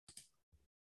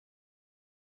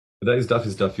Today's daf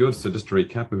is daf yod. So just to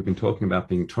recap, we've been talking about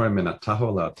being torem min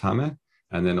tahor la tameh,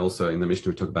 and then also in the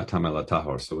Mishnah we talk about tameh la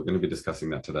tahor. So we're going to be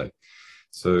discussing that today.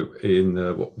 So in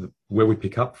where we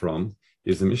pick up from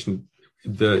is the Mishnah.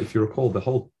 If you recall, the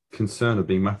whole concern of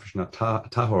being mafresh na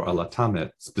tahor ala tameh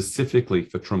specifically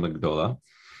for truma gdola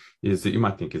is that you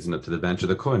might think, isn't it to the advantage of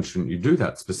the Kohen? Shouldn't you do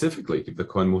that specifically? Give the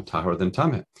Kohen more tahor than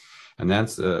tameh. And the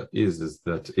answer is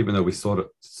that even though we saw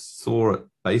it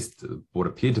based what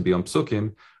appeared to be on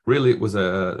psukim, really it was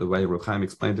the way Reb Chaim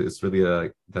explained it. It's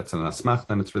really that's an asmach,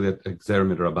 and it's really a gzera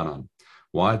midrabanan.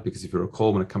 Why? Because if you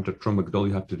recall, when it comes to truma gdol,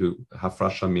 you have to do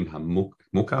hafrasha min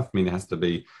hamukaf, meaning it has to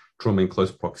be truma in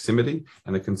close proximity.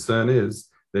 And the concern is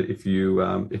that if you've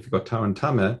got tahor and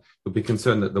tameh, you'll be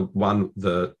concerned that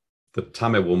the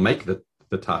tameh will make the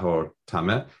tahor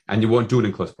tameh, and you won't do it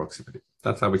in close proximity.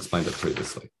 That's how we explained it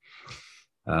previously.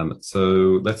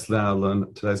 So let's now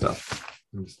learn today's stuff.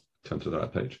 Let me just turn to the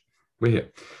right page. We're here.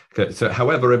 Okay, so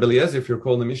however, Rebbe Eliezer, if you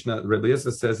recall in the Mishnah, Rebbe Eliezer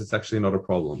says it's actually not a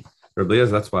problem. Rebbe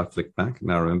Eliezer, that's why I flicked back.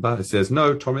 Now remember, it says,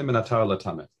 no, Tormim min atar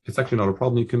latameh. It's actually not a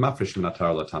problem. You can mafresh min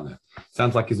atar latameh.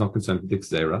 Sounds like he's not concerned with the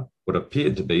gzera, what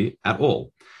appeared to be at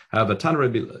all. However, Tan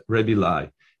Rebbe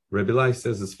Lai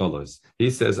says as follows.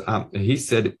 He said,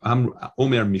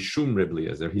 Omer Mishum Rebbe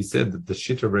Eliezer. He said that the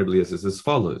shita of Rebbe Eliezer is as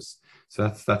follows.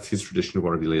 So that's his tradition of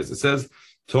what Rebbe Eliezer says.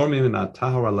 Tormim min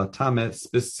tahor latameh,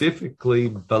 specifically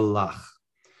balach.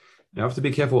 Now, I have to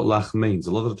be careful what lach means.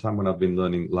 A lot of the time when I've been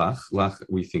learning lach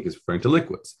we think is referring to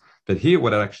liquids. But here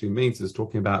what it actually means is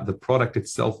talking about the product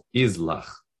itself is lach,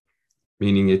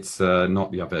 meaning it's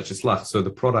not yavesh, it's lach. So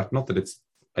the product, not that it's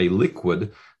a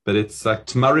liquid, but it's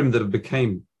tamarim that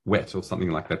became wet or something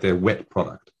like that. They're wet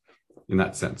product in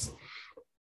that sense.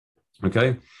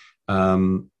 Okay,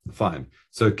 fine.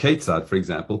 So ketzad, for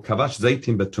example, kavash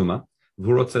zeitim betuma.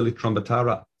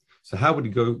 So how would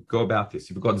you go about this?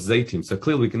 You've got zaitim. So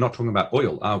clearly we're not talking about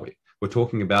oil, are we? We're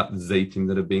talking about zaitim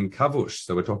that are being kavush.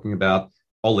 So we're talking about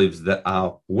olives that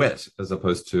are wet, as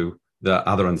opposed to the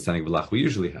other understanding of lach we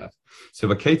usually have. So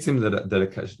vaketzim that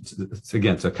are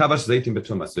again, so kavash zaitim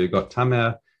betuma. So you've got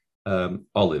tamer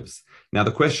olives. Now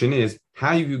the question is, how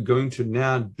are you going to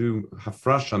now do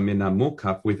hafrasha min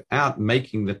hamukaf without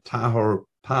making the tahor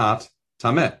part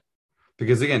tameh?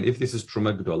 Because again, if this is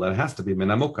truma gdola, it has to be min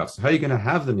hamukaf. So how are you going to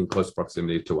have them in close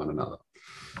proximity to one another?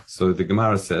 So the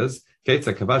Gemara says,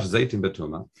 "Keitza kavash zeitim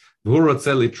betuma,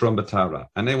 v'hurotzeli trom betara,"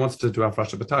 and he wants to do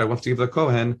afrasha betara. He wants to give the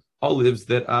kohen olives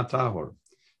that are tahor,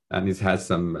 and he has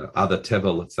some other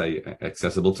tevel, let's say,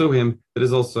 accessible to him. That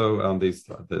is also these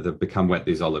that become wet.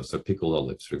 These olives, so pickled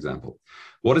olives, for example.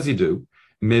 What does he do?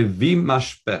 Mevi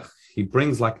mashpech. He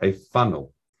brings like a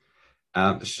funnel.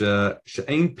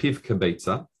 She'ein piv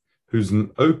kabetza, whose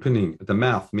opening at the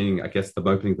mouth, meaning I guess the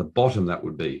opening at the bottom that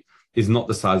would be, is not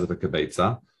the size of a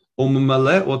kabetza.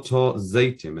 Oto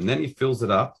zaitim, and then he fills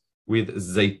it up with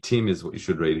zaitim is what you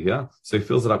should read here. So he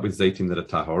fills it up with zaitim that are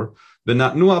tahor.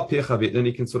 Then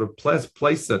he can sort of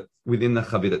place it within the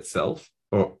chavit itself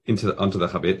or onto the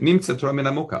chavit. Nimtze Torah min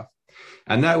hamukaf.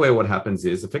 And that way what happens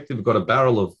is, effectively you've got a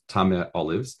barrel of tameh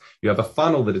olives. You have a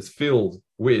funnel that is filled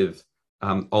with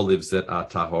olives that are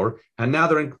tahor, and now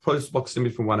they're in close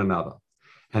proximity from one another.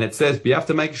 And it says you have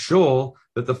to make sure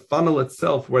that the funnel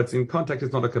itself, where it's in contact,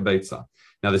 is not a kabetza.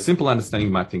 Now, the simple understanding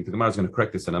you might think, the Gemara is going to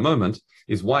correct this in a moment,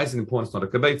 is why is it important it's not a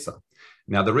kabetza?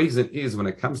 Now, the reason is when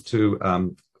it comes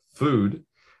to food,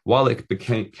 while it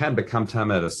can become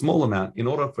tameh at a small amount, in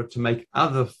order for it to make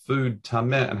other food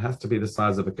tameh, it has to be the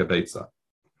size of a kabetza.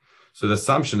 So the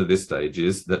assumption at this stage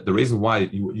is that the reason why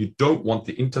you don't want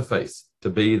the interface to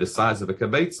be the size of a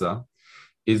kabetza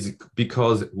is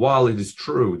because while it is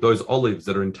true, those olives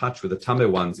that are in touch with the tameh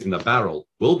ones in the barrel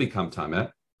will become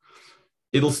tameh,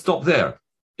 it'll stop there.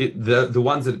 The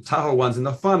ones that tahor ones in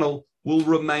the funnel will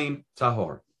remain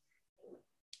tahor.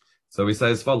 So we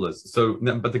say as follows. So,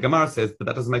 but the Gemara says, but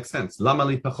that doesn't make sense. Lama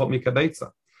li pachot mi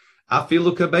kabetza,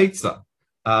 afilu kabetza,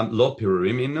 lo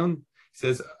pirurim inun. He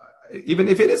says, even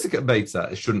if it is a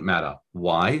kabetza, it shouldn't matter.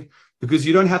 Why? Because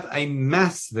you don't have a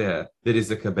mass there that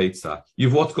is a kabetza. You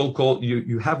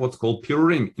have what's called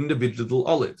purim, individual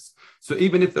olives. So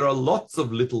even if there are lots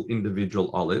of little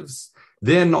individual olives,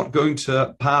 they're not going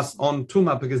to pass on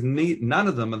tuma because none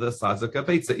of them are the size of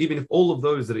kabetza. Even if all of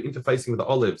those that are interfacing with the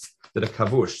olives that are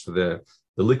kavush, so the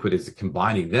liquid is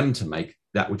combining them to make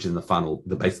that which is in the funnel,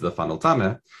 the base of the funnel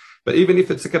tameh. But even if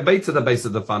it's a kabetza, the base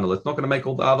of the funnel, it's not going to make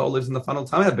all the other olives in the funnel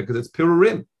tameh because it's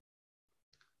purim.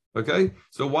 Okay,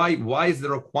 so why is the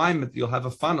requirement that you'll have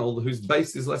a funnel whose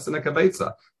base is less than a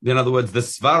kabetza? In other words, the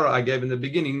svara I gave in the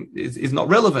beginning is not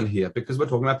relevant here because we're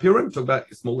talking about purim, we're talking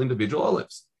about small individual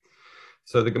olives.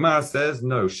 So the Gemara says,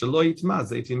 no, shelo yitma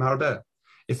zeitim harbeh.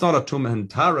 It's not a tumah and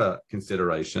tara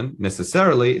consideration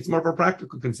necessarily. It's more of a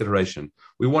practical consideration.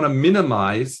 We want to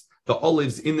minimize the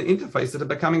olives in the interface that are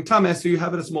becoming tameh, so you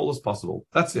have it as small as possible.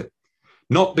 That's it.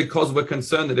 Not because we're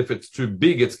concerned that if it's too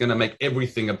big, it's going to make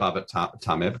everything above it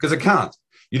tameh, because it can't.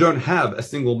 You don't have a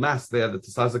single mass there that's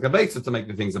the size of a kibetza to make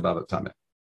the things above it tameh.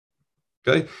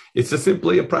 Okay? It's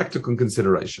simply a practical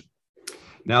consideration.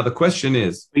 Now, the question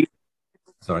is...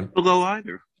 Sorry? Below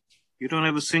either. You don't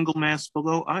have a single mass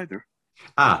below either.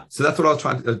 So that's what I was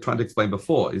trying to explain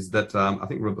before, is that I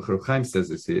think Rabbi Chaim says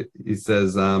this here. He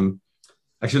says...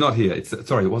 actually, not here. It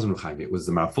wasn't Ruchaim. It was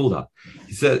the Marafulda.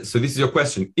 He said, so this is your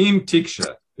question. Im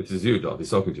tiksha, this is you, Dov, he's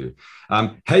talking to you.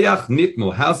 Heyach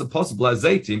nitmo, how's it possible?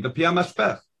 Azeitim, b'piyah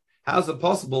mashpech. How's it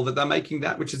possible that they're making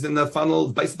that which is in the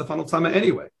funnel, base of the funnel timer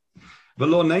anyway?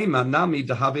 V'lo neima nami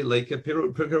dahavi leike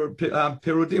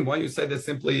pirudim. Why don't you say there's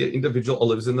simply individual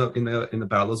olives in the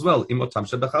barrel as well? Imotam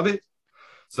shebechavit.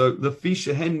 So the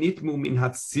fishehen nitmu min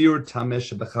hatzir tameh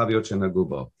shebechaviot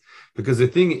shenagubo. Because the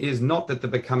thing is not that they're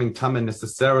becoming tameh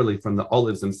necessarily from the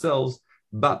olives themselves,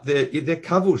 but they're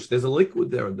kavush. There's a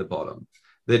liquid there at the bottom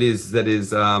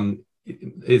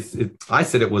I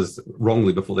said it was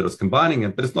wrongly before that it was combining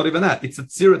it, but it's not even that. It's the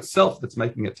tzir itself that's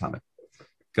making it tameh.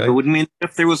 Okay. It would mean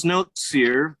if there was no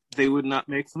tzir, they would not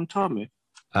make them tameh.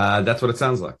 That's what it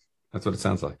sounds like.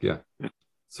 Yeah.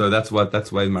 So that's why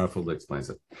Marafulda explains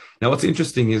it. Now, what's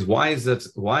interesting is why is it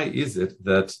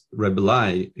that Rebbe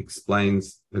Lai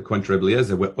explains the contrary to Rebbe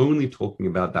Eliezer, we're only talking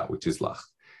about that which is lach,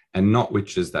 and not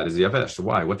which is that is yavesh.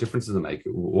 Why? What difference does it make?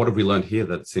 What have we learned here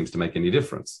that seems to make any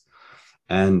difference?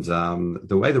 And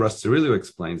the way the Rosh Tzirilu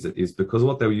explains it is because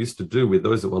what they used to do with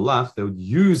those that were lach, they would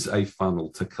use a funnel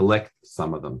to collect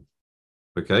some of them.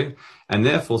 Okay, and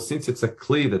therefore, since it's a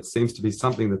kli that seems to be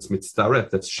something that's mitzaref,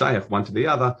 that's shayach one to the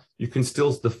other, you can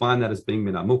still define that as being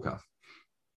min hamukaf.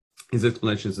 His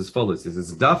explanation is as follows: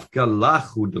 "Is dafka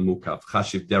lachu demukaf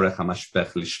chashiv derech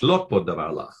hamashpech lishlot bo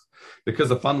davar lach." Because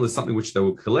the funnel is something which they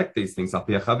will collect these things up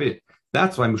yachavit.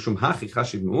 That's why mushum hachi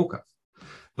chashiv mukaf.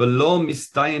 V'lo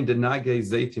mistayin denage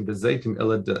zeitim bezeitim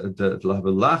ela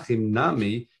lahavelachim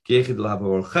nami kiechid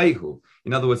lahavorcheihu.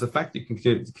 In other words, the fact you can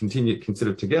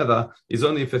consider together is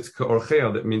only if it's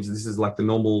ka'orcheo. That means this is like the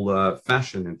normal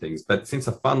fashion and things. But since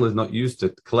a funnel is not used to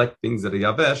collect things that are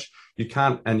yavesh, you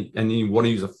can't, and you want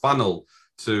to use a funnel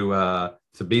to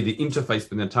be the interface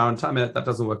between the tar and tameh, that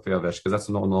doesn't work for yavesh because that's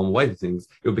not a normal way of things.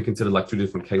 It would be considered like two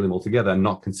different kalim altogether and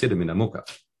not considered min hamukaf,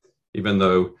 even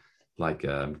though like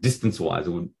distance-wise,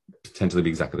 it would potentially be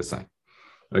exactly the same.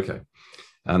 Okay.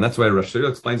 And that's where Rosh Tzirilu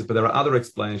explains it, but there are other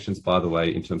explanations, by the way,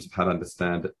 in terms of how to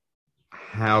understand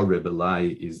how Rebbe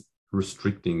Lai is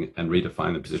restricting and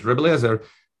redefining the position of Rebbe Eliezer,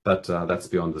 but that's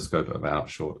beyond the scope of our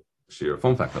short shir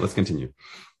form factor. Let's continue.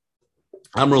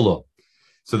 Amrullah.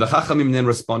 So the Chachamim then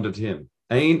responded to him,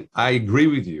 I agree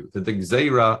with you that the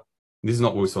Gzeira, this is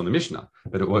not what we saw in the Mishnah,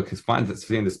 but what we find that's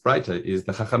in this Breita is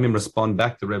the Chachamim respond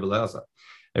back to Rebbe Eliezer,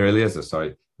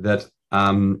 that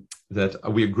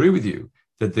we agree with you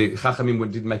that the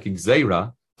Chachamim did make a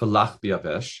gzeira for lach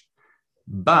biyavesh,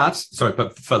 but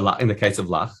for lach, in the case of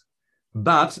lach,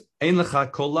 but ein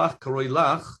lecha kol lach karoi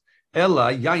lach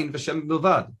ela yain v'shem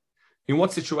bilvad. In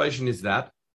what situation is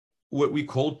that? What we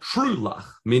call true lach,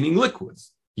 meaning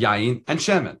liquids, yain and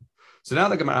shemen. So now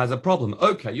the Gemara has a problem.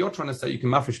 Okay, you're trying to say you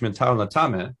can mafresh min tar and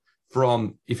tameh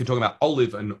from, if you're talking about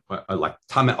olive and like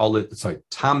tameh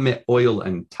oil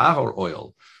and tahor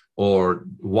oil, or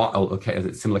okay,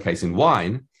 a similar case in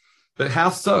wine. But how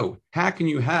so? How can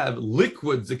you have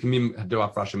liquids that can do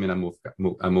afrasha min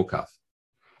hamukaf?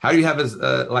 How do you have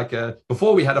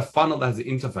before we had a funnel that has an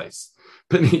interface,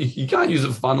 but you can't use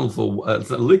a funnel for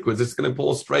liquids. It's going to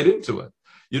pour straight into it,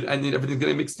 and everything's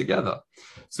going to mix together.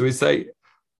 So we say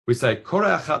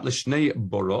koreh achat l'shnei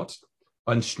borot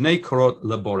and shnei korot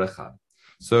lebor echad.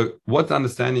 So what the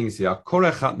understanding is here,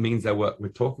 koreh achat means that we're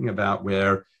talking about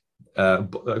where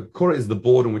koreh is the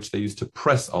board in which they use to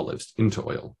press olives into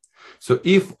oil. So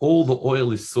if all the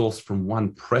oil is sourced from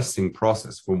one pressing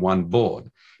process, from one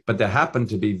board, but they happen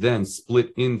to be then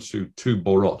split into two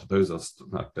borot, those are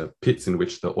like the pits in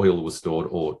which the oil was stored,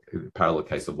 or parallel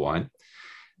case of wine,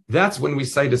 that's when we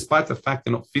say, despite the fact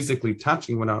they're not physically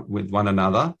touching with one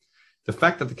another, the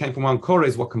fact that they came from one koreh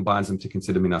is what combines them to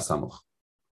consider min hasamuch,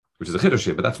 which is a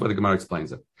chiddush, but that's where the Gemara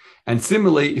explains it. And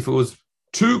similarly, if it was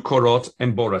two korot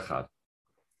and bor echad.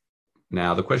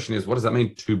 Now, the question is, what does that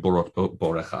mean, two borot,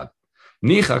 bor echad?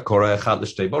 Nicha koreh echad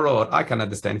l'shtei borot. I can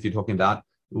understand if you're talking about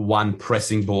one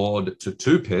pressing board to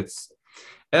two pits.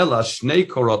 Ela shnei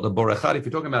korot lebor echad. If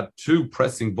you're talking about two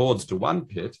pressing boards to one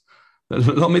pit, How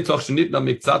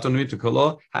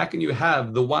can you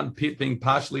have the one pit being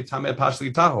partially tameh,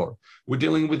 partially tahor? We're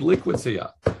dealing with liquids here.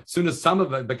 As soon as some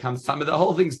of it becomes tameh, the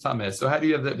whole thing's tameh. So how do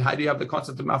you have the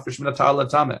concept of mafresh min hatar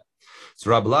latameh?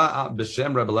 So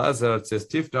Rabbi Lazar says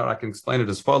Tiftar. I can explain it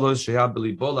as follows: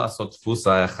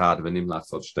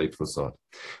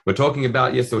 We're talking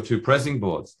about, yes, there were two pressing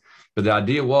boards, but the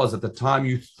idea was at the time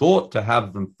you thought to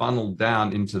have them funneled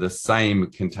down into the same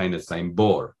container, same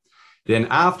bore. Then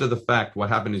after the fact, what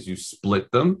happened is you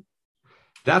split them.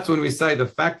 That's when we say the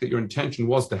fact that your intention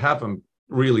was to have them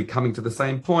really coming to the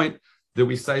same point, that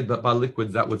we say that by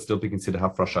liquids that would still be considered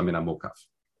hafrasha min hamukaf.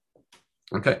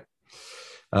 Okay.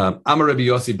 Amar Rabbi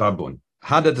Yossi Barbun.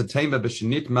 Hada tetema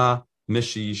b'shenitma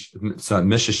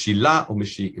meshishila or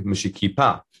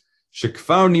meshikipa.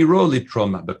 Shekfar niro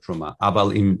litroma betroma.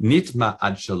 Aval im nitma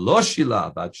ad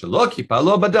shaloshila ad shalokipa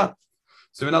lo bada.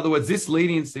 So in other words, this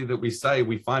leniency that we say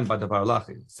we find by Davar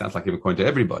Lachi, sounds like even according to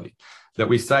everybody, that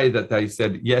we say that they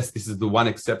said, yes, this is the one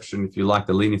exception, if you like,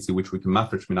 the leniency which we can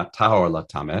mafresh minat tahor la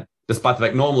tamet, despite the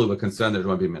fact normally we're concerned that it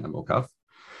won't be min hamukaf.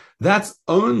 That's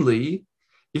only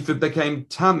if it became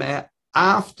tameh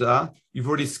after you've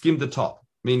already skimmed the top.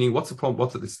 Meaning, what's the problem?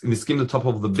 What's it? You skim the top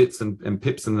of the bits and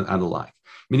pips and the like.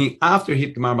 Meaning, after it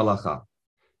hit Gemar Malacha.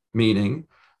 Meaning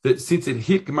that since it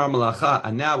hit Gemar Malacha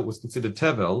and now it was considered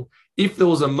tevel, if there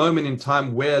was a moment in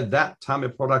time where that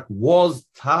tameh product was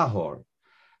tahor,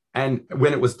 and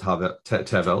when it was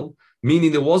tevel,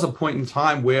 meaning there was a point in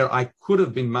time where I could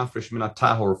have been mafresh minat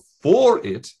tahor for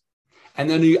it, and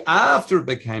then after it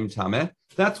became tameh,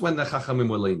 that's when the chachamim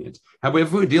were lenient. However,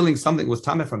 if we're dealing something that was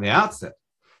tameh from the outset,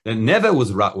 then never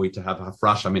was ra'ui to have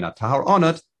hafrasha minat tahor on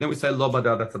it, then we say lo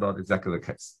bada, that's not exactly the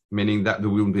case, meaning that we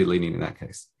wouldn't be lenient in that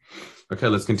case. Okay,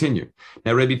 let's continue.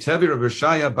 Now, Rabbi Tevi, Rabbi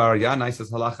Shaya, Bar Yanai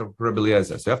says halacha Rabbi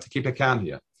Eliezer. So you have to keep account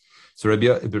here. So Rabbi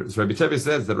Tevi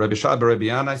says that Rabbi Shaya, Rabbi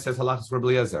Yanai says halacha Rabbi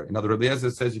Eliezer. Another Rabbi Eliezer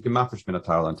says you can mafresh min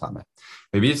hatar lan tameh.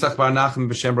 Rabbi Yitzchak Bar Nachman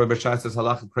b'shem Rabbi Shaya says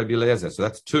halacha Rabbi Eliezer. So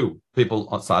that's two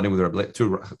people siding with Rabbi. So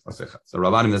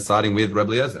Rabbanim is siding with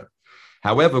Rabbi Eliezer.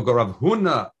 However, Rav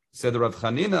Huna said the Rav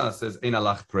Chanina says ein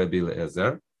halacha Rabbi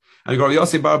Eliezer. And Rabbi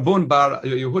Yossi Bar Bun Bar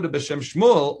Yehuda b'shem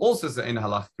Shmuel also says ein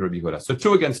halacha Rabbi Yehuda. So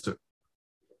 2 against 2.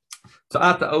 So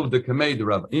ata of the kamei the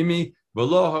Rav Imi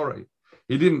v'lo hori.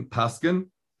 He didn't paskin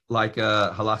like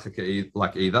halacha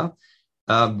like either.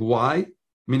 Why?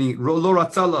 Meaning lo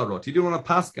ratzala rot. He didn't want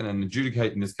to paskin and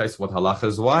adjudicate in this case what halacha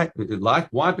is like.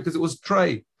 Why? Because it was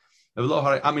trey.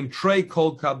 I mean trey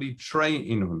kol kabi trey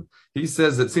inun. He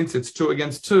says that since it's 2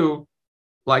 against 2,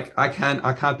 like I can't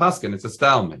paskin. It's a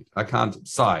stalemate. I can't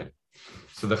side.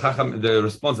 So the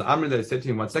response, Amr, they said to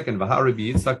him 1 second,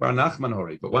 V'haribi Yitzchak Bar Nachman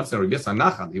Hori. But once Rabbi Yitzchak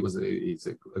Nachman, he's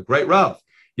a great Rav.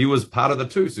 He was part of the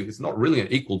 2, so it's not really an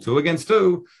equal 2 against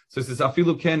 2. So it says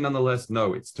Afilu Ken, nonetheless,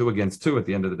 no, it's 2 against 2 at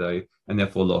the end of the day, and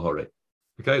therefore Lo Hori.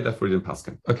 Okay, therefore he didn't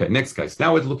paskin. Okay, next case.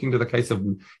 Now we're looking to the case of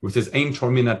which says Ein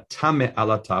Tormina Tame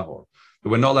Ala Tahor. But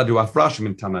we're not allowed to afrashim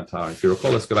in Tame Tahor. If you recall,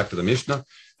 let's go back to the Mishnah.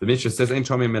 The Mishnah says Ein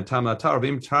Tormina Tame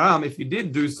Tahor. If you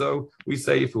did do so, we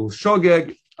say if it was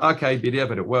shogeg. Okay,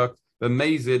 but it worked. But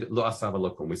mazid lo asava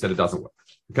lokum. We said it doesn't work.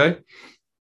 Okay.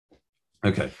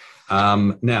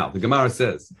 Now the Gemara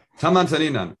says taman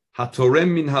taninan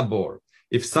hatorem min habor.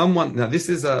 If someone, now this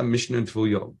is a Mishnah in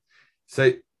Tvul Yom.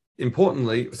 So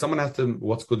importantly, someone has to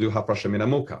what's called do hafrasha min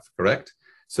hamukaf. Correct.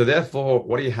 So therefore,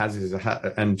 what he has is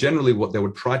and generally what they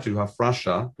would try to do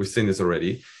hafrasha. We've seen this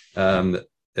already. For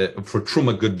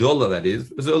truma gedola, that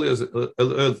is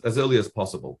as early as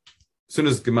possible. As soon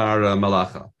as Gemar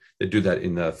Malacha, they do that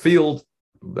in the field,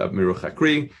 Miruch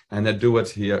Hakri, and they do it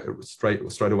here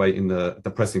straight away in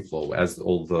the pressing floor, as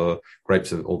all the grapes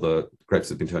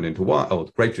have been turned into wine, or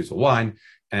grape juice or wine,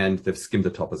 and they've skimmed the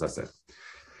top, as I said.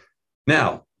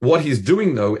 Now, what he's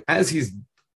doing though, as he's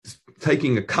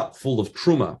taking a cup full of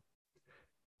truma,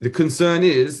 the concern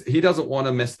is he doesn't want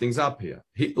to mess things up here.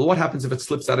 What happens if it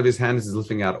slips out of his hand as he's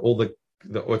lifting out all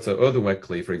it's an earthenware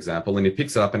cleave, for example, and he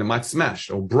picks it up and it might smash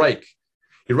or break.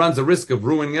 He runs a risk of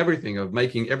ruining everything, of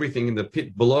making everything in the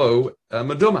pit below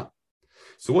meduma.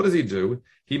 So what does he do?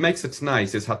 He makes it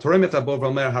nice. He says, this is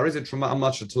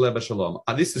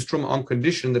truma on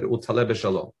condition that it will taleh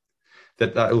b'shalom,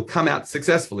 that it will come out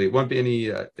successfully. It won't be any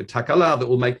takala that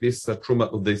will make this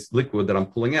truma of this liquid that I'm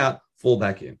pulling out fall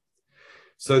back in.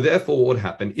 So therefore, what would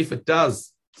happen if it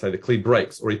does? Say the cleave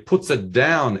breaks, or he puts it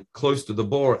down close to the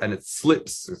bore and it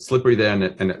slips, it's slippery there, and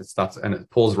it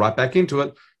pours right back into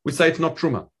it. We say it's not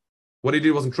truma. What he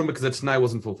did wasn't truma because its tanai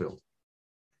wasn't fulfilled.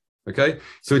 Okay,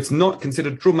 so it's not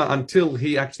considered truma until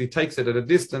he actually takes it at a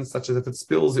distance, such as if it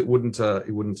spills, it wouldn't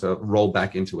roll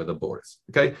back into where the bore is.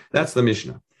 Okay, that's the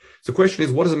Mishnah. So the question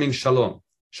is, what does it mean shalom?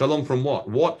 Shalom from what?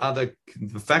 What are the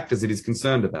factors that he's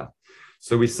concerned about?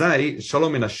 So we say,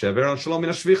 shalom min hashever and shalom min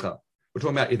hashvicha. We're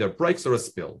talking about either breaks or a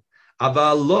spill.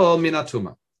 Aval lo min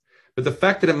hatuma. But the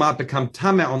fact that it might become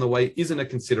tameh on the way isn't a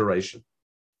consideration.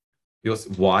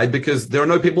 Why? Because there are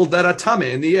no people that are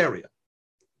tameh in the area.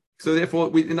 So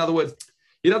therefore, in other words,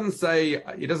 he doesn't say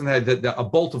that a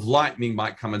bolt of lightning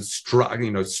might come and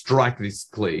strike this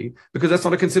kli, because that's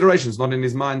not a consideration. It's not in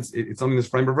his mind. It's not in his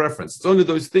frame of reference. It's only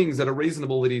those things that are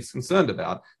reasonable that he's concerned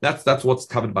about. That's what's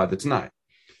covered by the Tanai.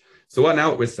 So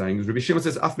what we're saying is Rabbi Shimon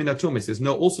says af minatuma. He says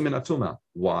no, also minatuma.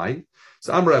 Why?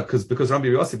 So Amra because Rabbi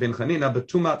Yossi ben Chanina, but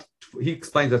tumat, he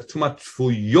explains that tumat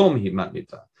tful yom he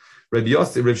matnita.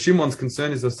 Rabbi Shimon's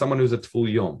concern is of someone who's a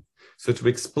tful yom. So to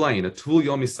explain, a tful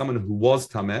yom is someone who was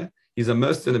tameh. He's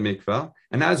immersed in the mikvah,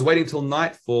 and now is waiting till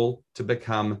nightfall to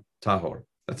become tahor.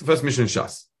 That's the first mission in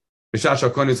Shas.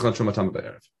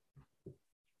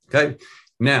 Okay.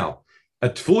 Now, a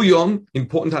tful yom,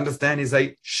 important to understand, is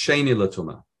a sheni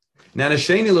latuma. Now, a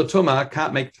sheni latuma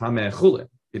can't make tameh chulin.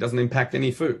 It doesn't impact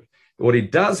any food. What he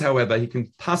does, however, he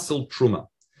can passel truma,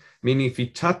 meaning if he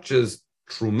touches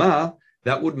truma,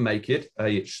 that would make it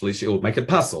a shlishi. It would make it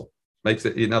passel. Makes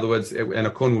it, in other words, and a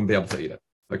kohen wouldn't be able to eat it.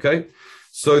 Okay.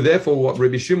 So therefore, what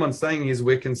Rabbi Shimon's saying is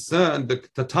we're concerned,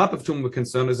 the type of tum we're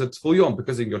concerned is a tful yom,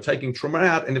 because you're taking truma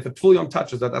out, and if a tful yom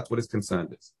touches that, that's what his concern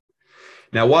is.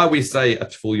 Now, why we say a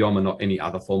tful yom and not any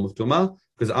other form of tumah?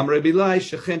 Because Amr Bilai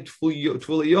shechen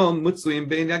tful yom mutzuyim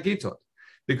bein yagitot.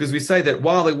 Because we say that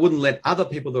while they wouldn't let other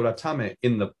people that are tameh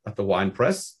at the wine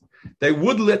press, they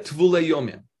would let tful yom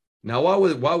in. Now, why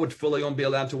would tful yom be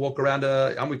allowed to walk around?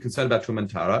 Are we concerned about truma and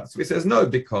tara? So he says no,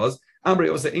 because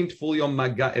Amri also in tful yom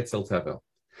maga etzel tevel.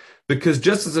 Because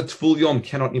just as a tful yom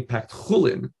cannot impact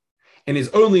chulin, and is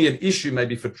only an issue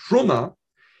maybe for truma,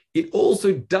 it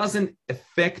also doesn't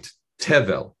affect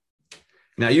tevel.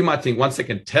 Now you might think, 1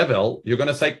 second, tevel, you're going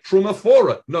to say truma for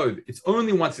it. No, it's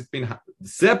only once it's been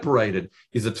separated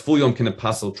is a tful yom can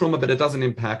passel truma, but it doesn't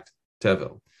impact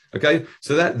tevel. Okay,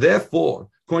 so that therefore,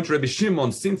 according to Rabbi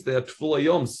Shimon, since there are tful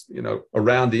yoms,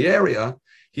 around the area,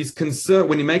 he's concerned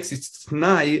when he makes his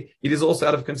t'nai, it is also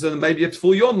out of concern that maybe a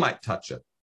tful yom might touch it.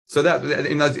 So that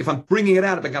if I'm bringing it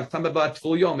out, it becomes tameh by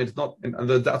tful yom. It's not, and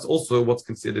that's also what's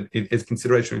considered as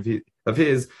consideration of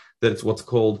his that it's what's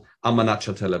called amanat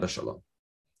shatele shalom.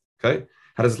 Okay,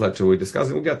 how does it like to we discuss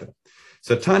it? We'll get there.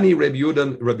 So Tani Reb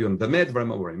Yudan Bemed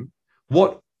V'Ramarim.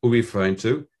 What are we referring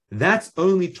to? That's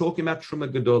only talking about truma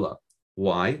gedola.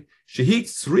 Why? Shehit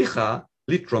tzricha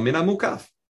litrom min amukaf.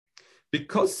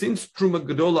 Because since truma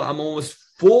gedola, I'm almost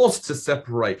forced to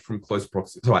separate from close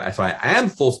proximity. So I am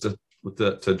forced to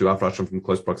do afrasham from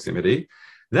close proximity.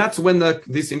 That's when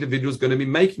this individual is going to be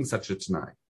making such a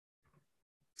t'nai.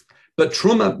 But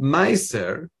truma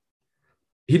meiser,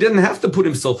 he didn't have to put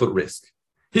himself at risk.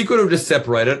 He could have just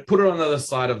separated, put it on the other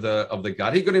side of the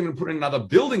gut. He could even put it in another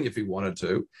building if he wanted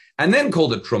to, and then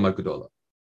called it truma gedola.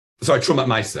 Sorry, truma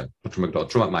meiser, not truma gedola,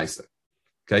 truma meiser.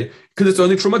 Okay, because it's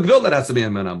only truma gedola that has to be a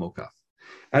mena mukaf.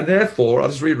 And therefore, I'll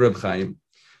just read Reb Chaim.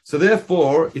 So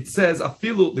therefore, it says,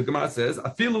 afilu, the Gemara says,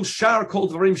 afilu shar kol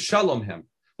dvarim shalom hem.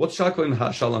 What's shar kol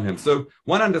shalom hem? So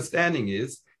one understanding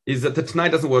is that the Tanai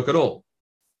doesn't work at all.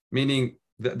 Meaning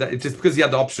that it's just because he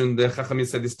had the option, the Chachamim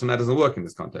said this Tanai doesn't work in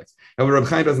this context. However, Reb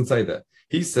Chaim doesn't say that.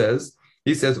 He says,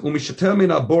 umishater min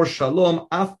abor shalom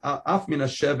af min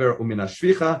hashever umin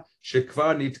hashvicha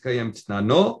shekvar nitkayem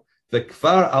tnano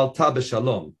vekvar alta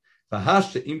b'shalom.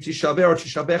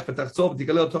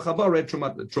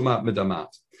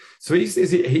 So he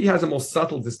says he has a more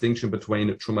subtle distinction between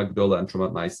Truma Gdola and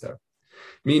Truma Meiser.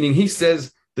 Meaning he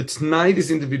says the T'nai this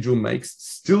individual makes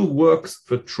still works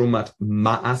for Trumat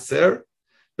Ma'aser,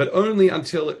 but only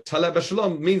until Taleb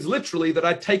Shalom means literally that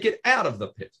I take it out of the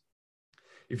pit.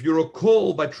 If you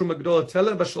recall, by Truma Gdola,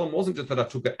 Taleb Shalom wasn't just that I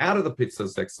took it out of the pit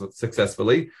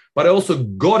successfully, but I also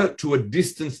got it to a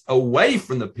distance away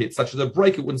from the pit, such as a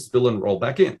break it wouldn't spill and roll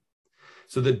back in.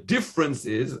 So the difference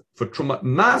is, for Trumat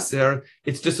Maser,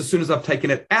 it's just as soon as I've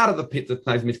taken it out of the pit that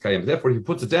Tnai's mitkayem. Therefore, if he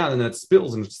puts it down and then it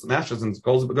spills and smashes and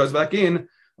goes back in,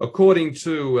 according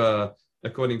to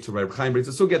Reb Chaim Britz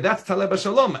Sugya, that's Taleb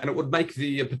Shalom, and it would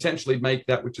potentially make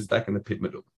that which is back in the pit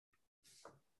middle.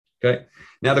 Okay.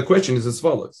 Now the question is as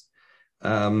follows.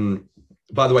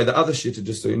 By the way, the other shita,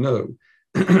 just so you know,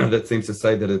 that seems to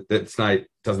say that T'nai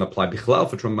doesnn't apply bichlal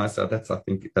for Truma Meiser. I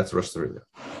think that's Rosh Hashanah.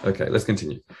 Okay, let's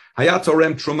continue. Hayat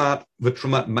orem Trumat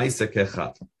v'Trumat Meiser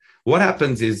kechat. What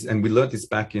happens is, and we learned this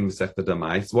back in Masechta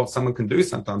Damai, what someone can do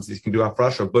sometimes is you can do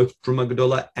afrasha of both Truma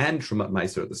Gedola and Trumat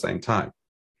Meiser at the same time.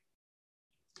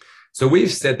 So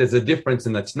we've said there's a difference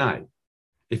in the T'nai,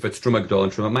 if it's Truma Gedola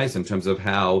and Truma Meiser, in terms of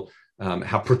how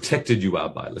how protected you are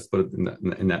by it. Let's put it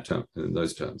in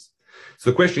those terms.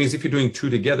 So the question is, if you're doing two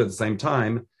together at the same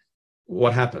time,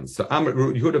 what happens? So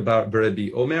Yehuda bar Rabbi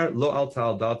Omer lo al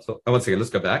tal dato. Once again, let's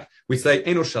go back. We say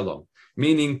eno shalom,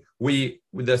 meaning the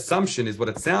assumption is what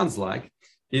it sounds like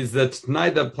is that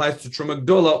neither applies to Truma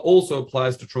Gdola also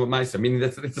applies to Truma Maisa, meaning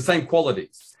that it's the same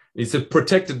qualities. He said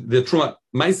protected, the Truma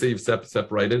Maisa you've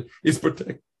separated is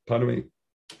protected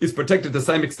to the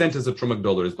same extent as the Truma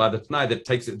Gdola is by the Tanai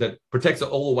that protects it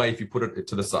all the way if you put it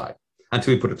to the side,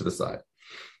 until you put it to the side.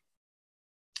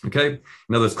 Okay?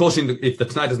 In other words, caution, if the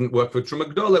Tanai doesn't work for Truma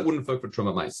Gdola, it wouldn't work for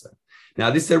Truma Maisa.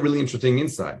 Now, this is a really interesting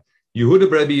insight.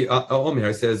 Yehuda Rabbi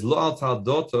Omer says, Lo alta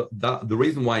doto, the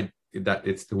reason why that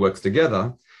it works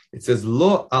together, it says,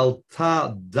 Lo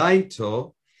alta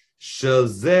daito shel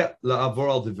ze la'avor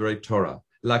al divrei Torah.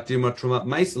 He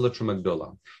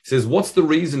says, what's the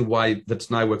reason why the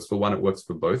Tanai works for one, it works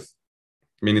for both?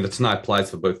 Meaning the Tanai applies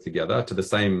for both together to the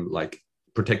same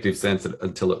protective sense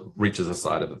until it reaches the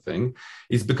side of the thing,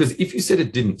 is because if you said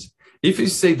it didn't, if you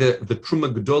say that the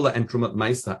Truma Gdola and Truma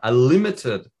Maisa are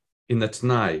limited in the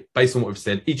Tanai based on what we've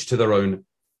said, each to their own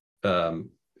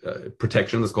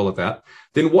protection, let's call it that,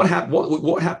 then what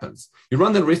happens? You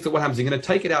run the risk that what happens, you're going to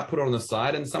take it out, put it on the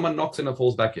side, and someone knocks in and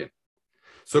falls back in.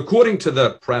 So according to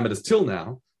the parameters till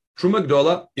now, Truma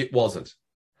Gdola, it wasn't.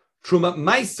 Truma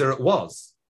Meiser, it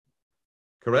was.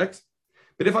 Correct?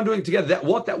 But if I'm doing it together,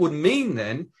 what that would mean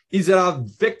then is that I've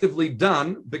effectively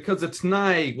done, because the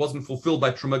Tanai wasn't fulfilled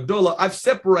by Truma Gdola, I've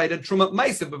separated Truma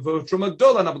Meiser before Truma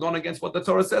Gdola, and I've gone against what the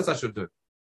Torah says I should do.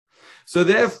 So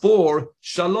therefore,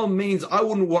 Shalom means I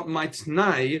wouldn't want my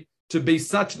Tanai to be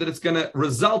such that it's going to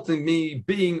result in me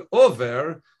being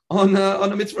over on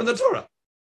a mitzvah in the Torah.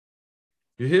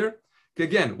 You hear?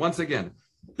 Again, once again,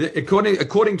 according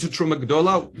to Truma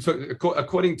Gdola, so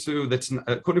according to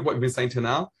what we've been saying to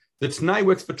now, the Tanai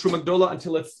works for Truma Gdola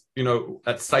until it's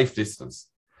at safe distance.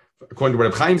 According to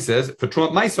what Reb Chaim says, for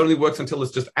Truma Maisa only works until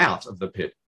it's just out of the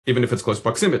pit, even if it's close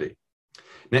proximity.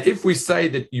 Now, if we say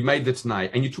that you made the Tanai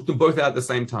and you took them both out at the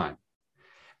same time,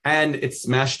 and it's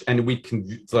smashed, and we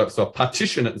can so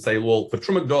partition it and say, well, for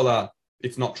Truma Gdola,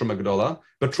 it's not Truma Gdola,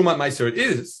 but Truma Maisa it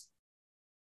is.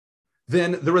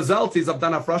 Then the result is I've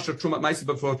done Afrasha Truma Maisa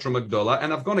before Truma Gdola,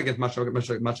 and I've gone against Masha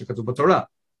Katuv B'Torah.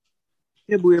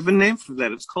 Yeah, but we have a name for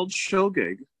that. It's called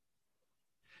shogeg.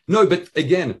 No, but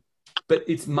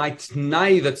it's my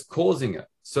Tanai that's causing it.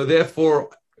 So therefore,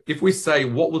 if we say,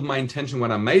 what was my intention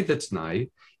when I made the Tanai,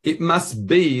 it must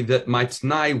be that my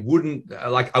Tanai wouldn't,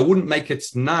 I wouldn't make a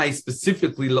Tanai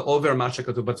specifically over Masha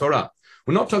Katuv B'Torah.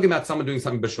 We're not talking about someone doing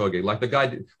something b'shogeg, like the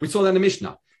guy, we saw that in the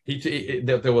Mishnah.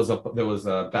 There was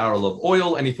a barrel of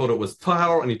oil, and he thought it was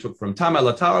tahor, and he took from tama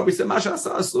la tahor. We said, Masha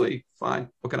asui, fine.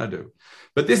 What can I do?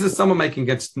 But this is someone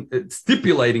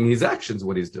stipulating his actions,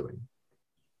 what he's doing.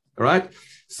 All right.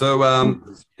 So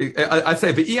I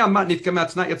say, v'iyam nitkamei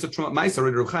tonight yetzer truma meiser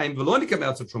reduchaim v'lo nitkamei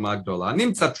yetzer truma gdola.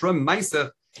 Nimtza truma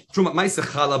meiser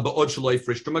chala ba'od shelo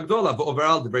yifrish truma gdola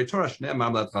v'overal divrei Torah shnei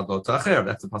mamlat chadot ta'acher.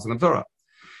 That's the pasuk in Torah.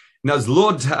 Now,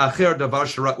 Zlod Ta'acher Davar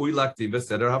Shara'ui Lakti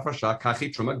V'Seder HaFrasha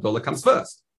Kachi Truma Gdola comes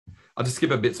first. I'll just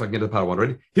skip a bit so I can get to the part one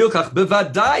already. Hilchach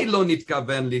Bevadai Lo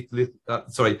Nitkaven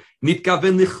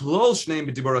Lichlol Shneim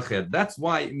B'Dibor Acher. That's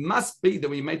why it must be that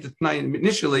when he made the Tanai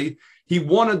initially, he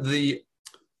wanted the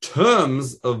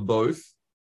terms of both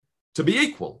to be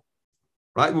equal,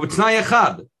 right? With Tanai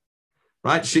Echad.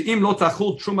 Right? She'im lo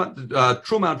tachul truma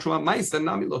ma'isa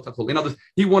nami lo tachul. In other words,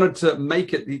 he wanted to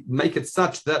make it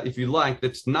such that, if you like, the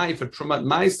Tanai for truma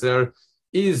ma'isa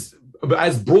is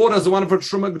as broad as the one for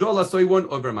truma gdola, so he won't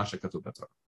over Masha Katuv B'Torah.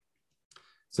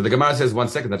 So the Gemara says, 1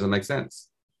 second, that doesn't make sense.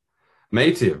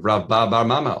 Meitiv Rav Bar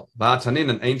Mamal va'atanin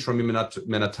and ain shomim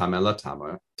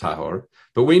minatamel tahor.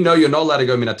 But we know you're not allowed to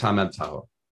go minatamel tahor.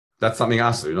 That's something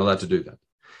else. You're not allowed to do that.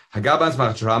 We say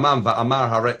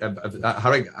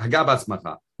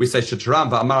Shetram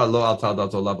va'amar lo al tal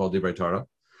dato lav divrei Torah.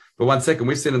 But 1 second,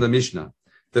 we've seen in the Mishnah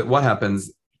that what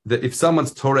happens, that if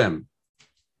someone's torem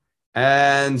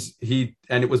and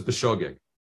it was b'shogeg,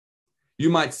 you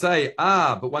might say,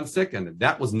 but 1 second,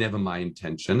 that was never my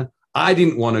intention. I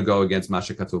didn't want to go against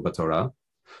Masha Katuv B'Torah.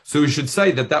 So we should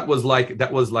say that was like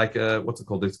what's it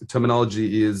called? The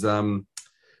terminology is the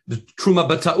truma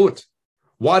b'ta'ut.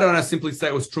 Why don't I simply say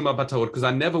it was Truma B'Ta'ut? Because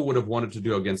I never would have wanted to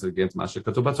do against Masha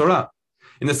Katuv B'Torah.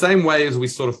 In the same way as we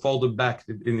sort of folded back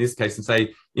in this case and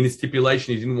say, in his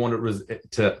stipulation, he didn't want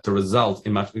it to result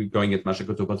in going against Masha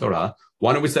Katuv B'Torah.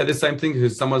 Why don't we say the same thing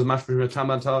because someone's Mashma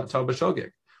Tama Tal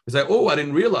B'Shogeg? We say, I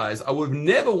didn't realize, I would have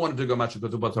never wanted to go Masha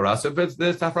Katuv B'Torah, so there's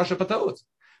Hafrasha B'Ta'ut.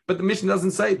 But the Mishnah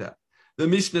doesn't say that. The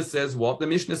Mishnah says what? The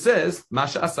Mishnah says,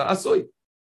 Masha Asa Asui.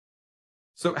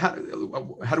 So how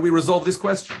do we resolve this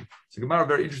question? So Gemara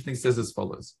very interesting says as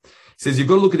follows. He says you've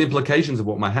got to look at the implications of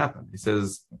what might happen. He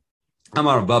says,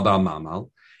 Amar Baba Mamal,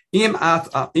 if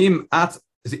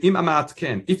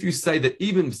you say that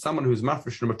even someone who's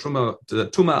mafresh from a tuma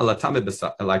alatame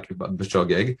like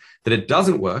b'shogeg, that it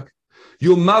doesn't work,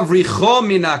 you mavricho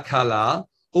mina kala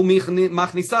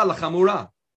umachnisa lachamura.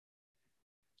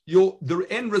 The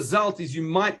end result is you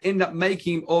might end up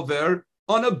making over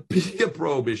on a bigger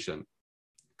prohibition.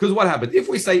 Because what happens? If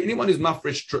we say anyone who's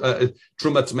mafresh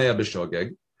truma tmea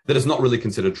b'shogeg, that is not really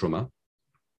considered truma,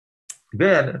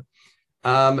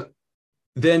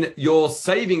 then you're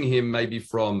saving him maybe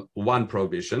from one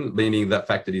prohibition, meaning the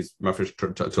fact that he's mafresh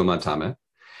truma tame.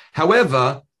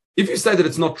 However, if you say that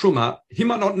it's not truma, he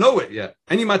might not know it yet,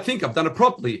 and he might think I've done it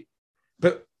properly.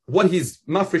 But what he's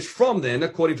mafresh from then,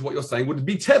 according to what you're saying, would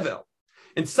be tevel.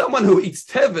 And someone who eats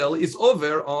tevel is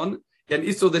over on an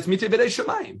isur that's mitei b'dei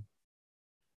shemayim.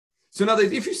 So in other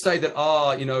words, if you say that,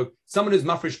 someone who's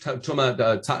mafresh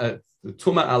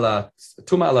tuma ala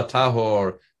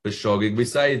tahor b'shogeg, we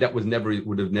say that would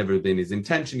have never been his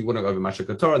intention. He wouldn't go over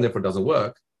mashak Torah, and therefore it doesn't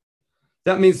work.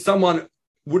 That means someone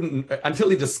wouldn't, until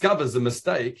he discovers a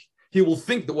mistake, he will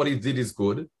think that what he did is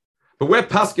good. But we're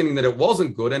paskening that it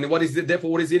wasn't good, and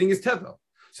therefore what he's eating is tevel.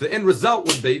 So the end result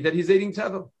would be that he's eating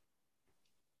tevel.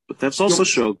 But that's also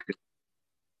shogeg.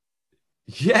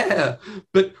 Yeah,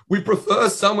 but we prefer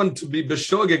someone to be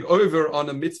b'shogeg over on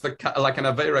a mitzvah like an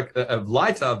aveira, a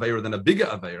lighter aveira than a bigger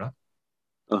aveira.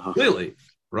 Clearly,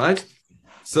 right?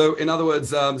 So in other words,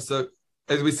 so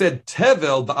as we said,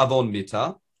 tevel ba'avon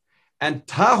mita and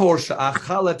tahor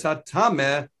she'achaleta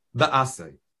tameh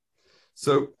ba'aseh.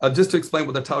 So just to explain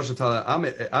what the tahor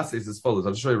she'achaleta aseh is as follows.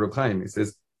 I'll just show you Reb Chaim. It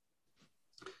says.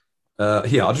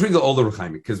 Here, I'll just read all the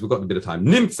Rechaim because we've got a bit of time.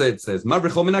 Nimtza, it says,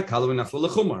 Mavricho min hakala v'nachlo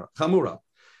lechamura.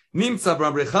 Nimtza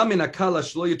b'mavricha min hakala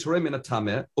shlo yitoreh min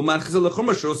hatameh u'manchiza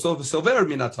lechumra shlo sover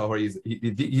min hatahor.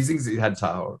 He thinks he had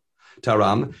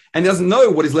taram, and he doesn't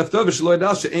know what is left over. Shlo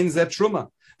yadal she'en zeh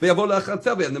truma. Ve'yavo la'achal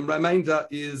tevel, and the remainder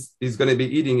is going to be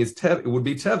eating it would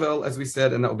be tevel, as we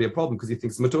said, and that would be a problem because he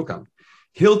thinks it's matukan.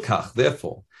 Hilkach,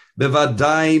 therefore,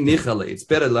 bevadai nichale. It's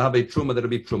better to have a truma that will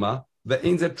be truma.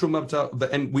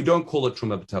 And we don't call it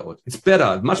truma b'ta'ot. It's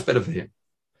better, much better for him.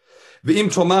 V'im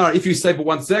tomar, if you say for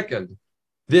 1 second,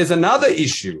 there's another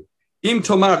issue. Im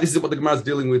tomar, this is what the Gemara is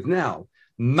dealing with now.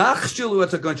 Machshilu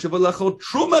etagon shevolachol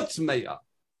truma tmeya.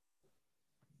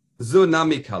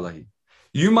 Zunami kalahi.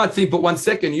 You might think, but 1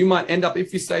 second, you might end up,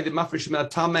 if you say that mafresh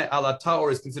tame ala ta'or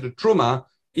is considered truma,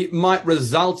 it might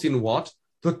result in what?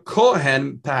 The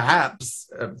kohen, perhaps,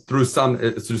 through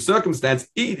circumstance,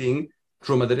 eating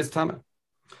truma that is tama.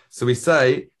 So we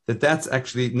say that's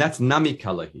nami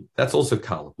kalahi. That's also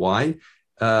kal. Why?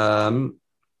 1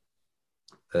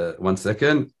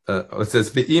 second. It says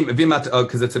vimat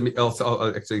because it's actually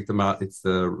it's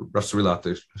the Rosh Hashanah. I have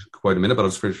to quote a minute, but I'll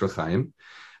just finish with Chaim.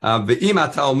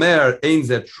 V'imat omer ein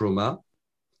zet truma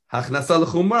hachnasa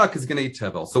lechumra because it's going to eat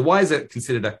tevel. So why is it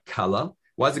considered a kala?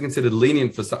 Why is it considered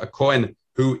lenient for a kohen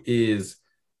who is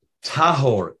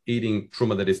tahor eating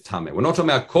truma that is tameh? We're not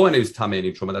talking about kohen who's tameh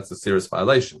eating truma. That's a serious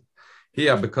violation.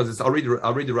 Here, because I'll read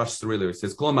the Rosh Hashanah. It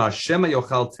says, "Kolomar shema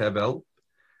yochal tevel."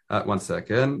 1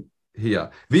 second. Here,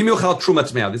 v'im yochal truma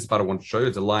tmeya. This is what I want to show you.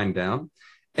 It's a line down.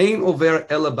 Ein over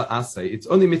ela ba'aseh. It's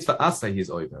only mitzvah aseh he's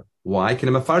over. Why? Can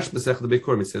mafarish b'sech the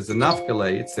bikurim? It says the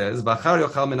nafkale. It says v'achar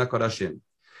yochal min hakodashim.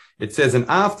 It says, and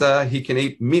after he can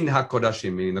eat min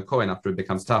hakodashim, meaning the kohen after it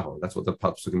becomes tahor. That's what the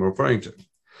psukim are referring to.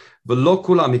 But lo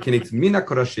kulam, he can eat mina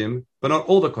kodashim, but not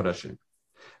all the kodashim.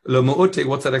 Lo mu'ute,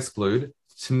 what's that exclude?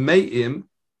 Tmeim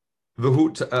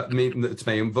v'hu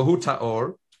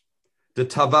ta'or, the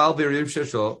taval v'rim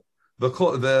shesho,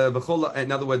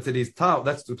 in other words, that he's ta'or.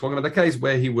 That's talking about the case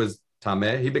where he was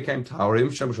tameh, he became ta'orim,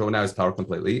 shemsho, now he's ta'or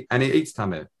completely, and he eats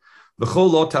tameh. And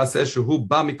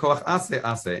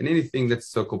anything that's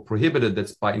so-called prohibited,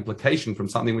 that's by implication from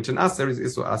something which an aser is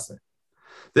isu aser.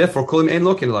 Therefore, call him ein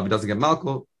lokin alav. He doesn't get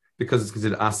malko because it's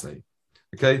considered asay.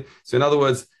 Okay, so in other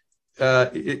words,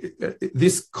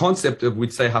 this concept of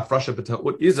we'd say hafrasha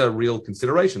b'ta'ut is a real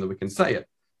consideration that we can say it,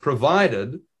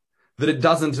 provided that it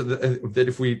doesn't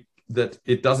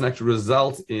it doesn't actually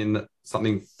result in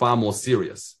something far more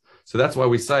serious. So that's why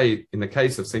we say in the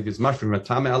case of Saint Mushroom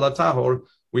Matame ala Tahor,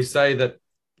 we say that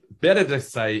better to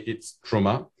say it's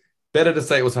truma, better to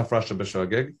say it was hafrasha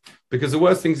b'shogeg, because the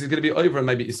worst thing is going to be over and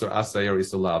maybe isur asay or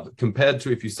isur lav, compared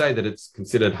to if you say that it's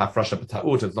considered hafrasha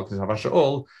b'ta'ut, it's not considered hafrasha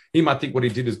all, he might think what he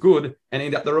did is good and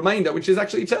end up the remainder, which is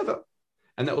actually teva,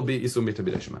 and that will be isur mita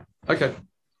b'dei shemayim. Okay.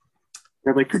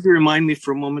 Rabbi, could you remind me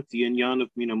for a moment the inyan of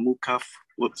mina mukaf?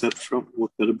 What's that from?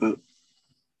 What's that about?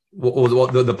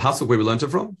 What the pasuk where we learned it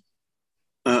from?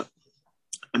 I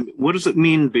mean, what does it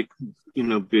mean?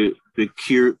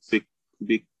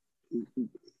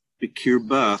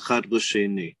 Bekirba chad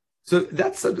l'sheni. So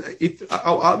that's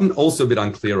I'm also a bit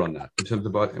unclear on that in terms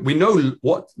of we know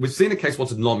what we've seen a case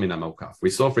what's not mina mokaf. We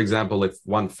saw, for example, if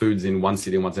one food's in one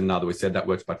city and one's in another, we said that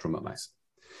works by Terumot Mason.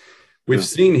 We've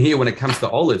seen here when it comes to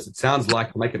olives, it sounds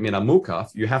like to make it mina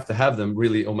mukaf, you have to have them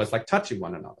really almost like touching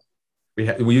one another.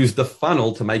 We use the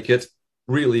funnel to make it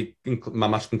really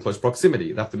much in close proximity.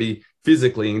 You have to be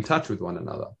physically in touch with one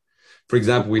another. For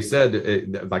example, we said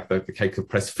like the cake of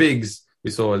pressed figs, we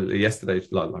saw yesterday,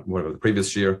 like whatever, the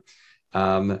previous year.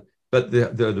 But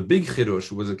the big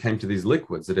chidush was it came to these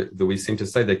liquids that we seem to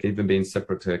say they can even be in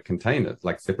separate containers,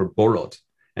 like separate borot,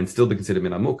 and still be considered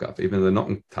min hamukaf, even though they're not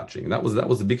touching. And that was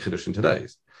the big chidush in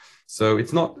today's. So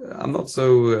it's not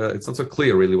so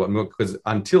clear really what, because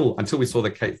until we saw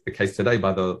the case today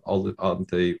by the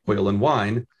oil and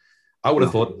wine, I would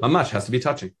have thought mamash has to be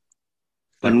touching.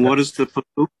 And what is the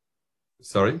pasuk?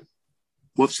 Sorry,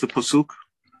 what's the pasuk?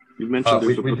 You mentioned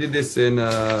we did this in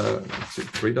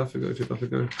 3 days ago, 2 days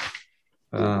ago.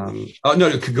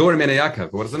 Kagor Mene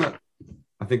Yaakov, wasn't it?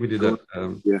 I think we did that.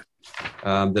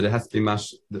 That it has to be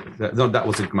mash. That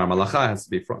was Gemara Malacha. It has to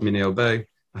be from Mine Obey.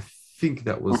 I think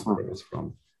that was where it was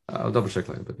from. I'll double check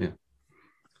later, but yeah.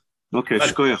 Okay,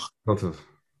 shkoyach.